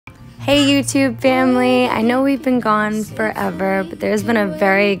Hey YouTube family, I know we've been gone forever, but there's been a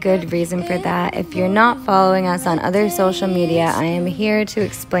very good reason for that. If you're not following us on other social media, I am here to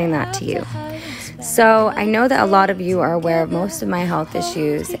explain that to you. So I know that a lot of you are aware of most of my health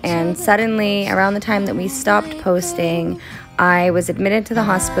issues, and suddenly around the time that we stopped posting, I was admitted to the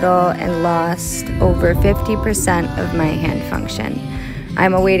hospital and lost over 50% of my hand function.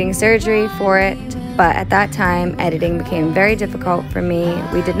 I'm awaiting surgery for it, but at that time, editing became very difficult for me.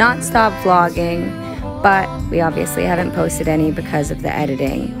 We did not stop vlogging, but we obviously haven't posted any because of the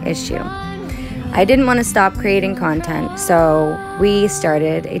editing issue. I didn't want to stop creating content, so we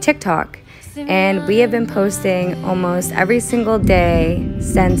started a TikTok, and we have been posting almost every single day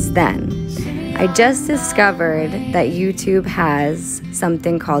since then. I just discovered that YouTube has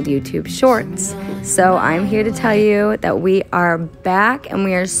something called YouTube Shorts. So I'm here to tell you that we are back and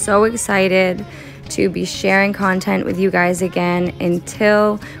we are so excited to be sharing content with you guys again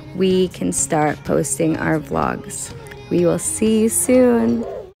until we can start posting our vlogs. We will see you soon.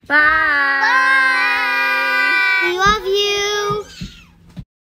 Bye!